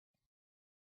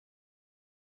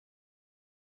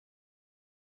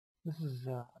This is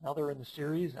another in the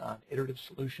series on iterative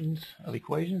solutions of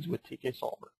equations with TK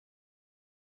Solver.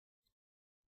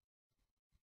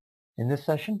 In this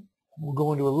session, we'll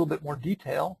go into a little bit more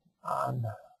detail on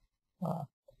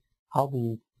how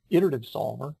the iterative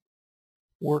solver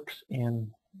works in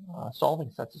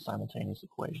solving sets of simultaneous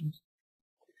equations.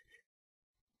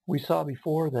 We saw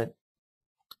before that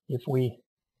if we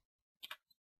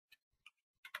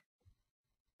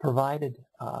provided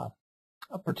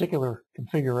a particular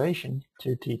configuration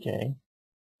to TK,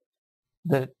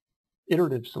 that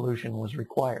iterative solution was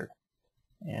required.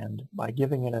 And by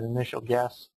giving it an initial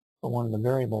guess for one of the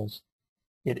variables,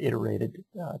 it iterated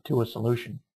to a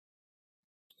solution.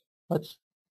 Let's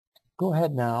go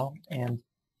ahead now and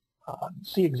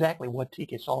see exactly what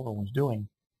TK Solver was doing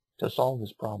to solve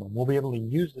this problem. We'll be able to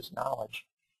use this knowledge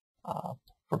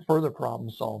for further problem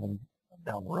solving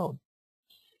down the road.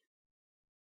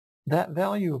 That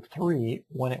value of 3,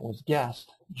 when it was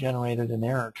guessed, generated an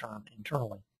error term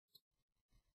internally.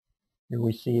 Here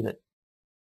we see that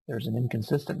there's an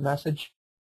inconsistent message.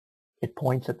 It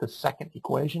points at the second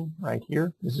equation right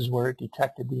here. This is where it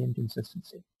detected the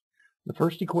inconsistency. The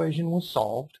first equation was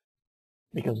solved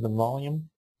because the volume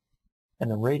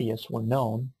and the radius were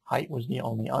known. Height was the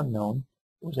only unknown.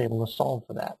 It was able to solve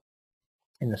for that.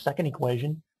 In the second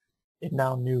equation, it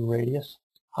now knew radius,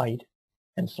 height,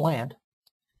 and slant,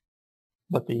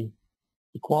 but the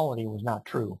equality was not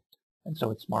true, and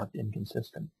so it's marked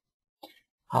inconsistent.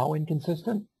 How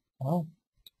inconsistent? Well,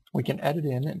 we can edit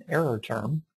in an error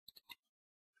term,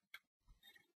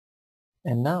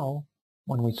 and now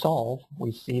when we solve,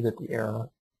 we see that the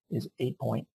error is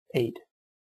 8.8.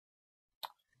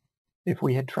 If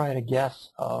we had tried a guess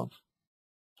of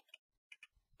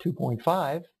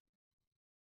 2.5,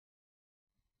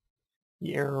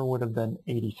 the error would have been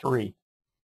 83.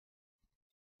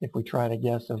 If we tried a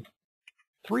guess of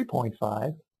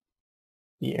 3.5,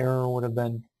 the error would have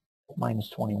been minus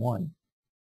 21.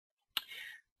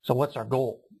 So what's our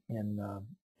goal in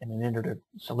an iterative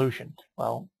solution?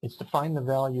 Well, it's to find the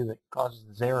value that causes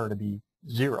this error to be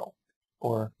 0,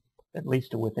 or at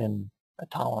least to within a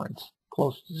tolerance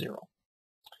close to 0.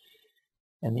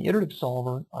 And the iterative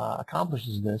solver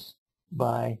accomplishes this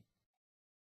by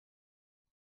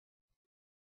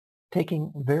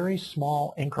taking very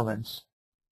small increments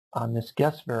on this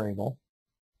guess variable,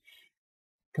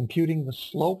 computing the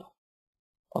slope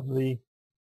of the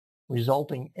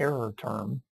resulting error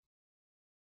term.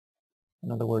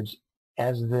 In other words,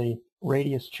 as the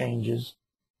radius changes,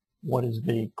 what is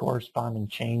the corresponding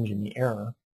change in the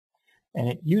error? And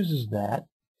it uses that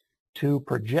to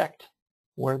project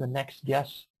where the next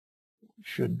guess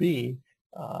should be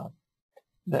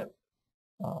that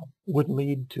would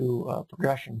lead to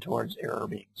progression towards error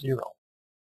being 0.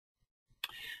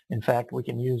 In fact, we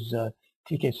can use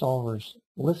TK Solver's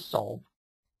list solve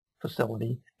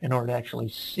facility in order to actually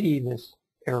see this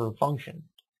error function.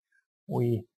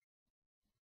 We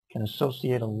can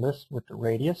associate a list with the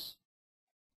radius.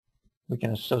 We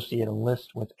can associate a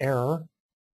list with error.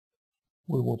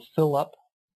 We will fill up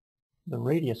the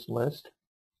radius list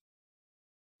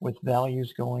with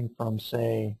values going from,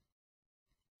 say,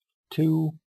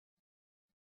 2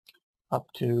 up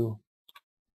to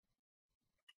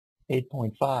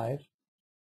 8.5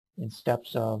 in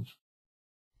steps of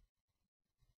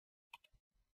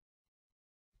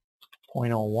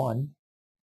 0.01.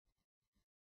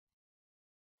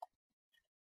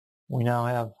 We now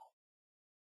have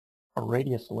a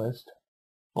radius list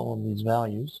full of these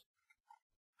values.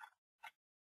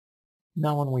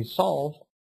 Now when we solve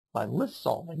by list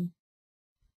solving,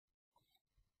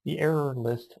 the error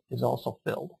list is also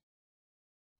filled.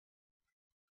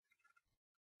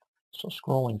 So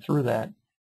scrolling through that,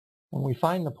 when we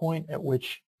find the point at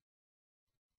which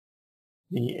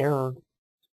the error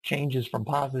changes from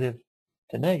positive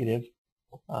to negative,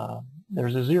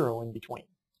 there's a 0 in between.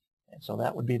 And so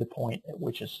that would be the point at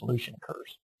which a solution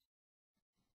occurs.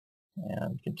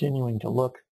 And continuing to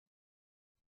look,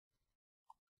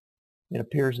 it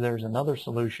appears there's another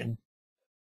solution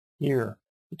here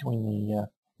between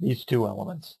these two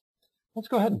elements. Let's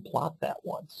go ahead and plot that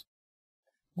once.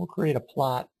 We'll create a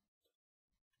plot.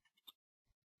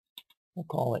 We'll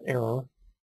call it error.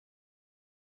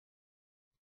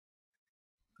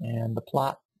 And the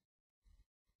plot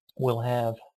will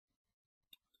have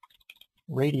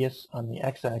radius on the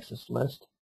x-axis list,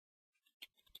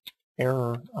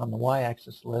 error on the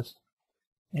y-axis list,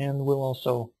 and we'll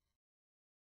also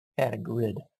add a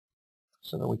grid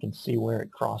so that we can see where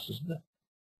it crosses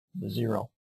the 0.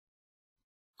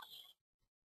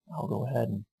 I'll go ahead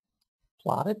and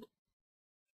plot it.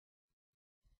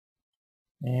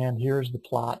 And here's the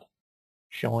plot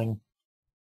showing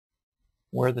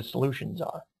where the solutions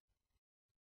are.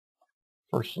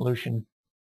 First solution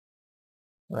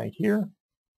right here,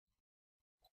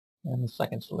 and the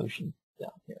second solution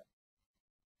down here.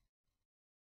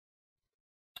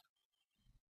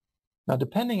 Now,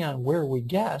 depending on where we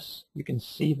guess, you can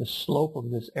see the slope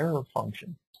of this error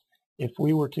function. If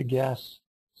we were to guess,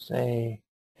 say,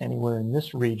 anywhere in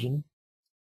this region,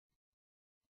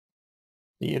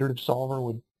 the iterative solver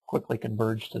would quickly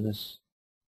converge to this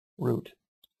root.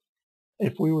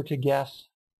 If we were to guess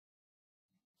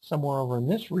somewhere over in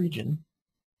this region,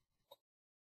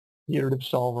 the iterative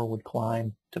solver would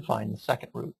climb to find the second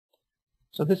root.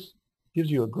 So this gives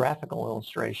you a graphical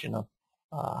illustration of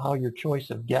how your choice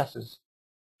of guesses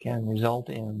can result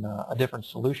in a different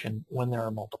solution when there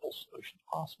are multiple solutions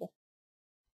possible.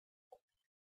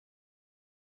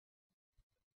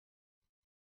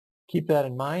 Keep that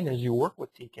in mind as you work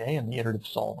with TK and the iterative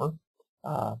solver.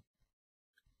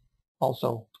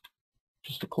 Also,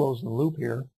 just to close the loop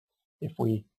here, if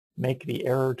we make the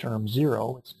error term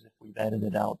 0, it's as if we've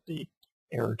edited out the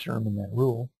error term in that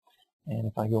rule. And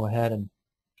if I go ahead and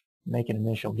make an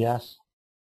initial guess,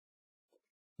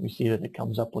 we see that it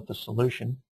comes up with the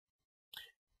solution.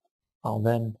 I'll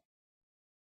then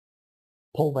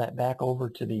pull that back over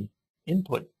to the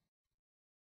input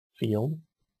field.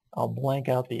 I'll blank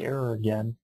out the error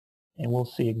again, and we'll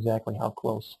see exactly how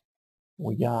close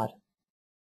we got.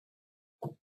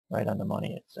 Right on the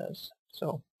money, it says.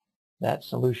 So that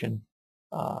solution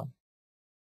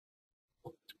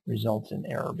results in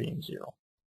error being 0.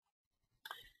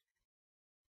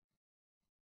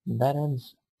 And that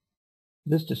ends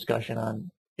this discussion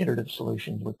on iterative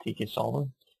solutions with TK Solver.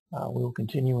 We will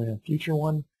continue in a future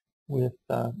one with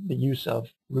the use of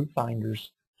root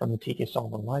finders from the TK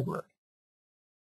Solver library.